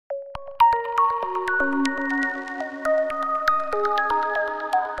One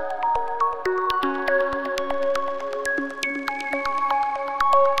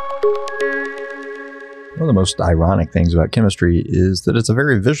of the most ironic things about chemistry is that it's a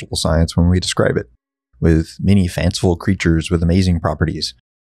very visual science when we describe it, with many fanciful creatures with amazing properties.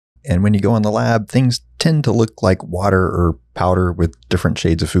 And when you go in the lab, things tend to look like water or powder with different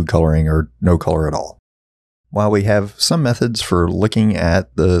shades of food coloring or no color at all. While we have some methods for looking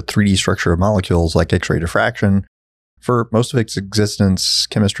at the 3D structure of molecules like X-ray diffraction, for most of its existence,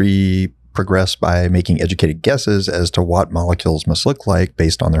 chemistry progressed by making educated guesses as to what molecules must look like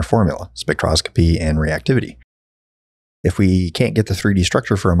based on their formula, spectroscopy, and reactivity. If we can't get the 3D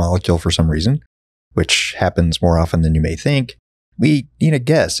structure for a molecule for some reason, which happens more often than you may think, we need a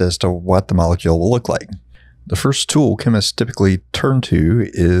guess as to what the molecule will look like. The first tool chemists typically turn to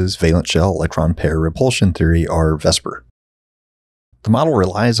is valence shell electron pair repulsion theory, or VSEPR. The model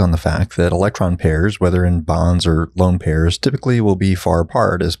relies on the fact that electron pairs, whether in bonds or lone pairs, typically will be far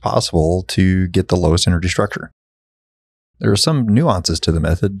apart as possible to get the lowest energy structure. There are some nuances to the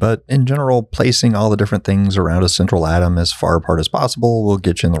method, but in general, placing all the different things around a central atom as far apart as possible will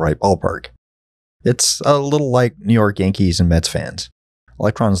get you in the right ballpark. It's a little like New York Yankees and Mets fans.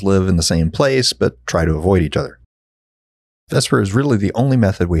 Electrons live in the same place, but try to avoid each other. VSEPR is really the only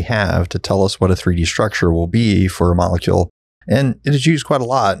method we have to tell us what a 3D structure will be for a molecule, and it is used quite a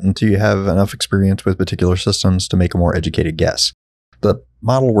lot until you have enough experience with particular systems to make a more educated guess. The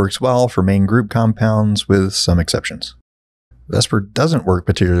model works well for main group compounds with some exceptions. VSEPR doesn't work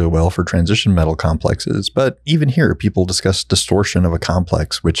particularly well for transition metal complexes, but even here people discuss distortion of a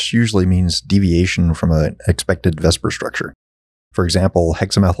complex, which usually means deviation from an expected VSEPR structure. For example,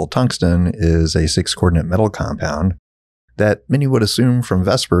 hexamethyl tungsten is a 6-coordinate metal compound that many would assume from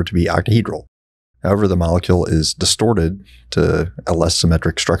VSEPR to be octahedral. However, the molecule is distorted to a less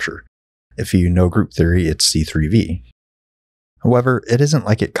symmetric structure. If you know group theory, it's C3V. However, it isn't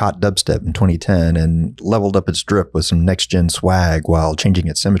like it caught dubstep in 2010 and leveled up its drip with some next-gen swag while changing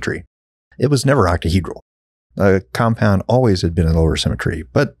its symmetry. It was never octahedral. The compound always had been in lower symmetry,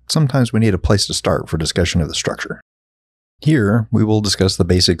 but sometimes we need a place to start for discussion of the structure. Here, we will discuss the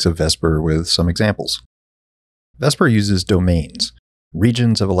basics of VSEPR with some examples. VSEPR uses domains,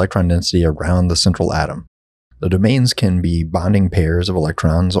 regions of electron density around the central atom. The domains can be bonding pairs of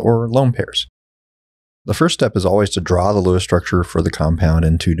electrons or lone pairs. The first step is always to draw the Lewis structure for the compound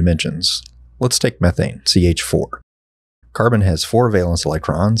in 2 dimensions. Let's take methane, CH4. Carbon has 4 valence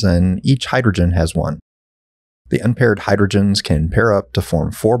electrons, and each hydrogen has 1. The unpaired hydrogens can pair up to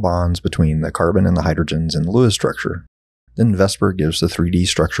form 4 bonds between the carbon and the hydrogens in the Lewis structure. Then VSEPR gives the 3D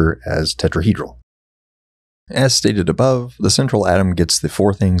structure as tetrahedral. As stated above, the central atom gets the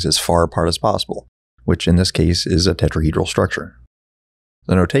 4 things as far apart as possible, which in this case is a tetrahedral structure.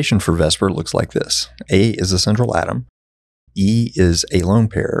 The notation for VSEPR looks like this. A is a central atom, E is a lone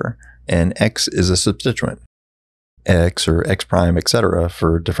pair, and X is a substituent. X or X prime, etc.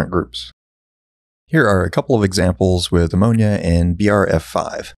 for different groups. Here are a couple of examples with ammonia and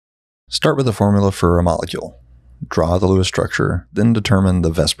BRF5. Start with the formula for a molecule. Draw the Lewis structure, then determine the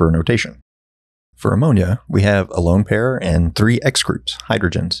VSEPR notation. For ammonia, we have a lone pair and 3 X groups,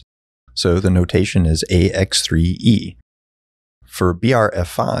 hydrogens. So the notation is AX3E. For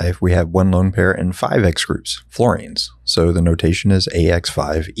BRF5, we have 1 lone pair and 5 X groups, fluorines. So the notation is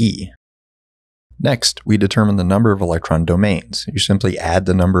AX5E. Next, we determine the number of electron domains. You simply add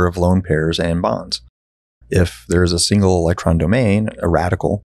the number of lone pairs and bonds. If there is a single electron domain, a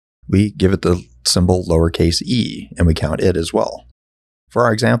radical, we give it the symbol lowercase e, and we count it as well. For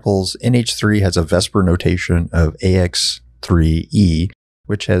our examples, NH3 has a VSEPR notation of AX3E,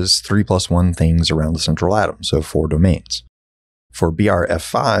 which has 3 + 1 things around the central atom, so 4 domains. For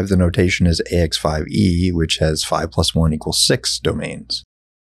BRF5, the notation is AX5E, which has 5 + 1 = 6 domains.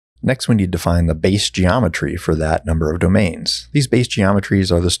 Next, we need to find the base geometry for that number of domains. These base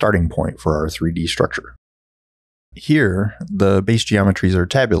geometries are the starting point for our 3D structure. Here, the base geometries are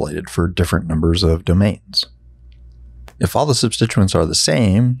tabulated for different numbers of domains. If all the substituents are the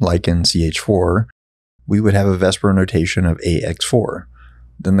same, like in CH4, we would have a VSEPR notation of AX4.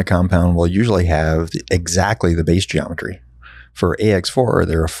 Then the compound will usually have exactly the base geometry. For AX4,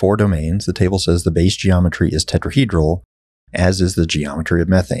 there are 4 domains. The table says the base geometry is tetrahedral, as is the geometry of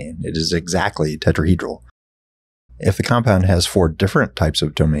methane. It is exactly tetrahedral. If the compound has 4 different types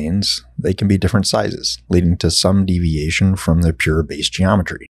of domains, they can be different sizes, leading to some deviation from the pure base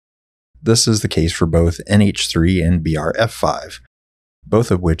geometry. This is the case for both NH3 and BRF5,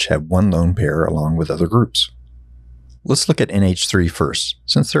 both of which have 1 lone pair along with other groups. Let's look at NH3 first.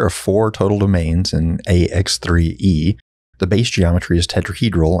 Since there are 4 total domains in AX3E, The base geometry is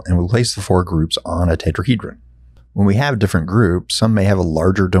tetrahedral, and we place the 4 groups on a tetrahedron. When we have different groups, some may have a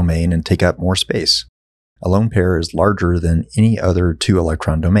larger domain and take up more space. A lone pair is larger than any other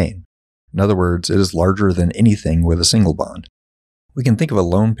 2-electron domain. In other words, it is larger than anything with a single bond. We can think of a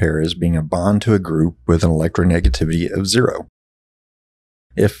lone pair as being a bond to a group with an electronegativity of 0.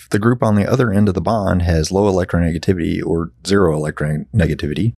 If the group on the other end of the bond has low electronegativity or 0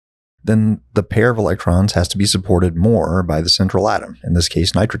 electronegativity, then the pair of electrons has to be supported more by the central atom, in this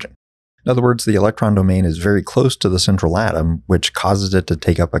case nitrogen. In other words, the electron domain is very close to the central atom, which causes it to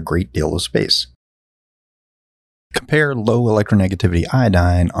take up a great deal of space. Compare low electronegativity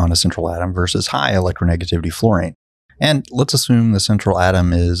iodine on a central atom versus high electronegativity fluorine, and let's assume the central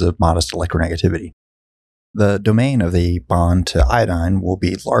atom is of modest electronegativity. The domain of the bond to iodine will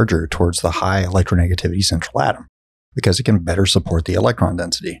be larger towards the high electronegativity central atom, because it can better support the electron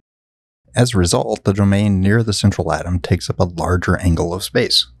density. As a result, the domain near the central atom takes up a larger angle of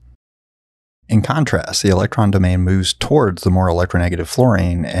space. In contrast, the electron domain moves towards the more electronegative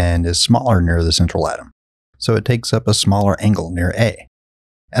fluorine and is smaller near the central atom, so it takes up a smaller angle near A.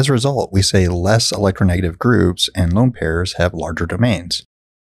 As a result, we say less electronegative groups and lone pairs have larger domains.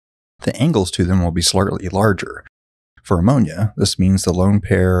 The angles to them will be slightly larger. For ammonia, this means the lone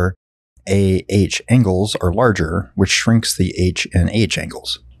pair AH angles are larger, which shrinks the H and H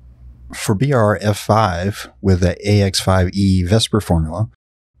angles. For BrF5 with the AX5E VSEPR formula,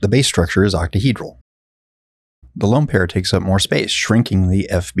 the base structure is octahedral. The lone pair takes up more space, shrinking the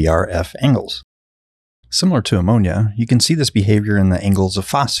FBrF angles. Similar to ammonia, you can see this behavior in the angles of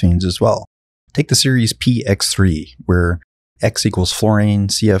phosphines as well. Take the series PX3, where X equals fluorine,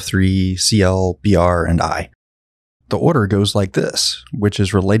 CF3, Cl, Br, and I. The order goes like this, which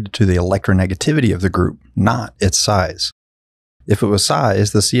is related to the electronegativity of the group, not its size. If it was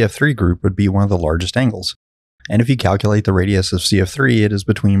size, the CF3 group would be one of the largest angles. And if you calculate the radius of CF3, it is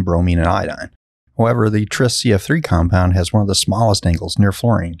between bromine and iodine. However, the tris CF3 compound has one of the smallest angles near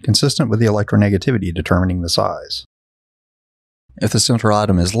fluorine, consistent with the electronegativity determining the size. If the central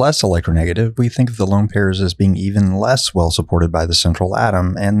atom is less electronegative, we think of the lone pairs as being even less well supported by the central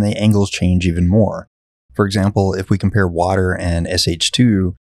atom, and the angles change even more. For example, if we compare water and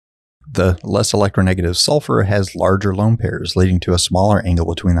SH2, the less electronegative sulfur has larger lone pairs, leading to a smaller angle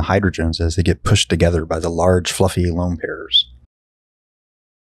between the hydrogens as they get pushed together by the large, fluffy lone pairs.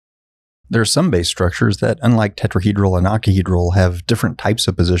 There are some base structures that, unlike tetrahedral and octahedral, have different types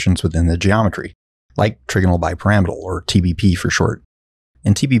of positions within the geometry, like trigonal bipyramidal, or TBP for short.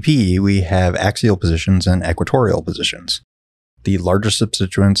 In TBP, we have axial positions and equatorial positions. The larger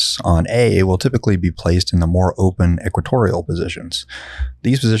substituents on A will typically be placed in the more open equatorial positions.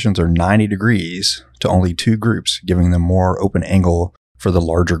 These positions are 90 degrees to only 2 groups, giving them more open angle for the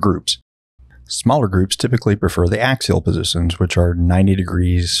larger groups. Smaller groups typically prefer the axial positions, which are 90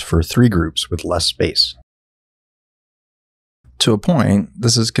 degrees for 3 groups with less space. To a point,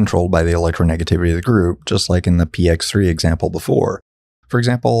 this is controlled by the electronegativity of the group, just like in the PX3 example before. For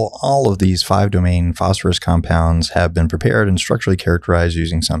example, all of these 5-domain phosphorus compounds have been prepared and structurally characterized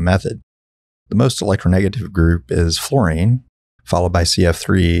using some method. The most electronegative group is fluorine, followed by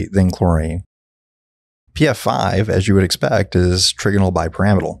CF3, then chlorine. PF5, as you would expect, is trigonal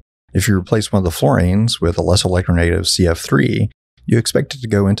bipyramidal. If you replace one of the fluorines with a less electronegative CF3, you expect it to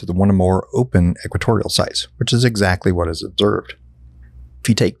go into one or more open equatorial sites, which is exactly what is observed. If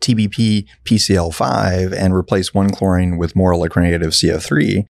you take TBP PCl5 and replace one chlorine with more electronegative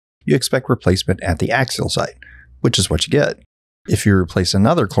CF3, you expect replacement at the axial site, which is what you get. If you replace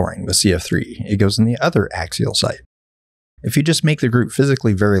another chlorine with CF3, it goes in the other axial site. If you just make the group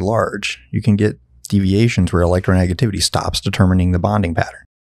physically very large, you can get deviations where electronegativity stops determining the bonding pattern.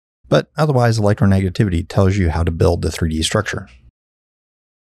 But otherwise, electronegativity tells you how to build the 3D structure.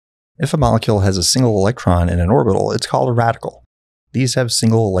 If a molecule has a single electron in an orbital, it's called a radical. These have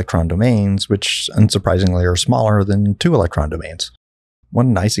single electron domains, which unsurprisingly are smaller than 2 electron domains.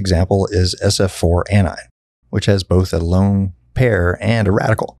 One nice example is SF4 anion, which has both a lone pair and a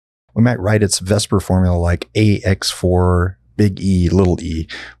radical. We might write its VSEPR formula like AX4 big E little e,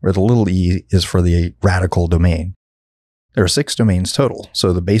 where the little e is for the radical domain. There are 6 domains total,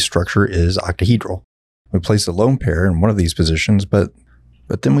 so the base structure is octahedral. We place the lone pair in one of these positions, but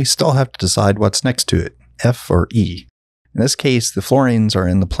then we still have to decide what's next to it, F or E. In this case, the fluorines are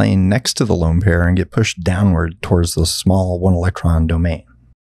in the plane next to the lone pair and get pushed downward towards the small 1-electron domain.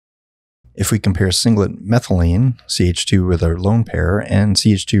 If we compare singlet methylene, CH2 with a lone pair, and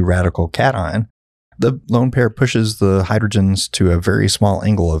CH2 radical cation, the lone pair pushes the hydrogens to a very small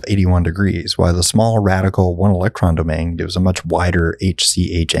angle of 81 degrees, while the small radical 1-electron domain gives a much wider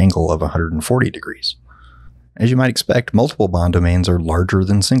HCH angle of 140 degrees. As you might expect, multiple bond domains are larger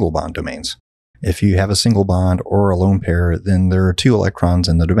than single bond domains. If you have a single bond or a lone pair, then there are 2 electrons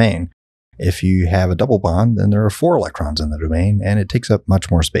in the domain. If you have a double bond, then there are 4 electrons in the domain, and it takes up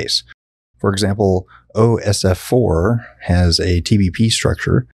much more space. For example, OSF4 has a TBP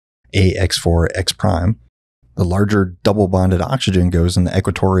structure, AX4X'. The larger double bonded oxygen goes in the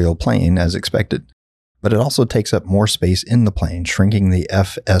equatorial plane as expected, but it also takes up more space in the plane, shrinking the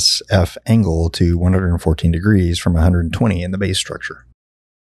FSF angle to 114 degrees from 120 in the base structure.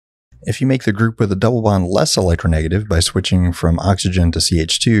 If you make the group with a double bond less electronegative by switching from oxygen to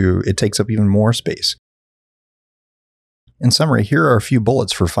CH2, it takes up even more space. In summary, here are a few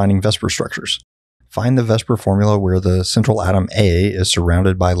bullets for finding VSEPR structures. Find the VSEPR formula where the central atom A is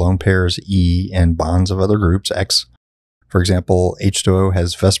surrounded by lone pairs E and bonds of other groups X. For example, H2O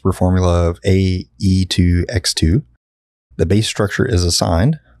has VSEPR formula of AE2X2. The base structure is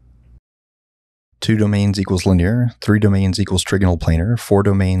assigned. 2 domains equals linear, 3 domains equals trigonal planar, 4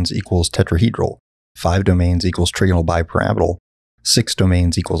 domains equals tetrahedral, 5 domains equals trigonal bipyramidal, 6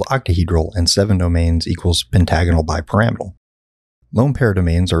 domains equals octahedral, and 7 domains equals pentagonal bipyramidal. Lone pair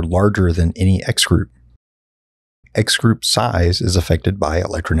domains are larger than any X group. X group size is affected by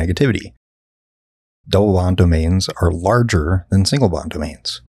electronegativity. Double bond domains are larger than single bond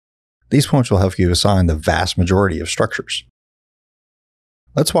domains. These points will help you assign the vast majority of structures.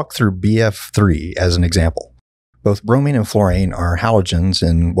 Let's walk through BF3 as an example. Both bromine and fluorine are halogens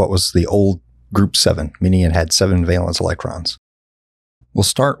in what was the old group 7, meaning it had 7 valence electrons. We'll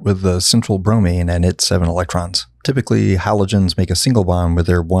start with the central bromine and its 7 electrons. Typically, halogens make a single bond with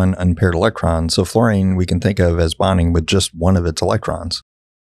their 1 unpaired electron, so fluorine we can think of as bonding with just 1 of its electrons.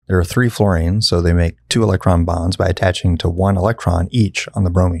 There are 3 fluorines, so they make 2 electron bonds by attaching to 1 electron each on the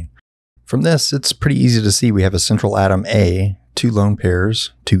bromine. From this, it's pretty easy to see we have a central atom A, 2 lone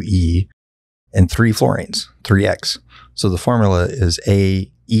pairs, 2E, and 3 fluorines, 3X. So the formula is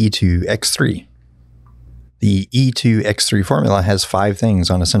AE2X3. The E2X3 formula has 5 things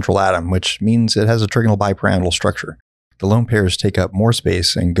on a central atom, which means it has a trigonal bipyramidal structure. The lone pairs take up more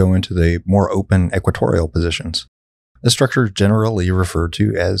space and go into the more open equatorial positions. This structure is generally referred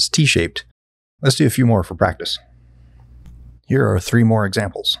to as T-shaped. Let's do a few more for practice. Here are 3 more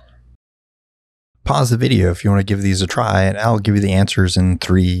examples. Pause the video if you want to give these a try, and I'll give you the answers in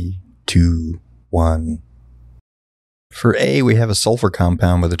 3, 2, 1. For A, we have a sulfur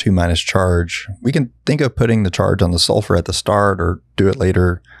compound with a 2- charge. We can think of putting the charge on the sulfur at the start or do it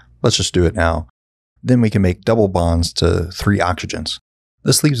later. Let's just do it now. Then we can make double bonds to 3 oxygens.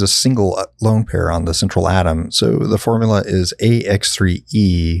 This leaves a single lone pair on the central atom, so the formula is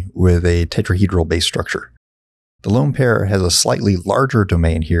AX3E with a tetrahedral base structure. The lone pair has a slightly larger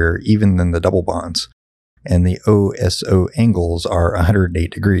domain here even than the double bonds, and the OSO angles are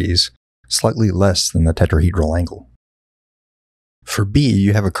 108 degrees, slightly less than the tetrahedral angle. For B,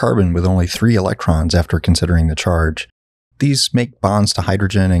 you have a carbon with only 3 electrons after considering the charge. These make bonds to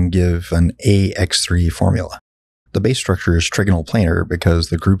hydrogen and give an AX3 formula. The base structure is trigonal planar because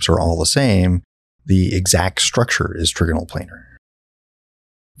the groups are all the same. The exact structure is trigonal planar.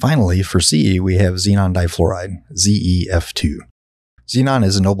 Finally, for C, we have xenon difluoride, ZeF2. Xenon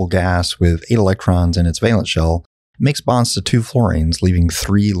is a noble gas with 8 electrons in its valence shell. It makes bonds to 2 fluorines, leaving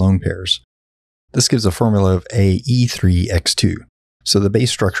 3 lone pairs. This gives a formula of AE3X2. So the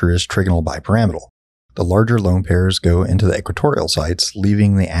base structure is trigonal bipyramidal. The larger lone pairs go into the equatorial sites,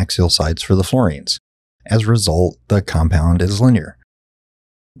 leaving the axial sites for the fluorines. As a result, the compound is linear.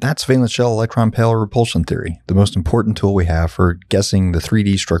 That's valence shell electron pair repulsion theory, the most important tool we have for guessing the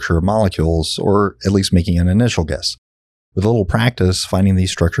 3D structure of molecules, or at least making an initial guess. With a little practice, finding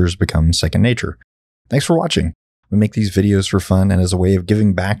these structures becomes second nature. Thanks for watching. We make these videos for fun and as a way of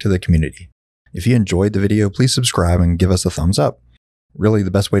giving back to the community. If you enjoyed the video, please subscribe and give us a thumbs up. Really,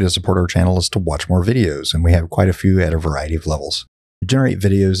 the best way to support our channel is to watch more videos, and we have quite a few at a variety of levels. We generate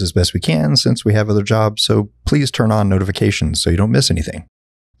videos as best we can since we have other jobs, so please turn on notifications so you don't miss anything.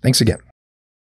 Thanks again.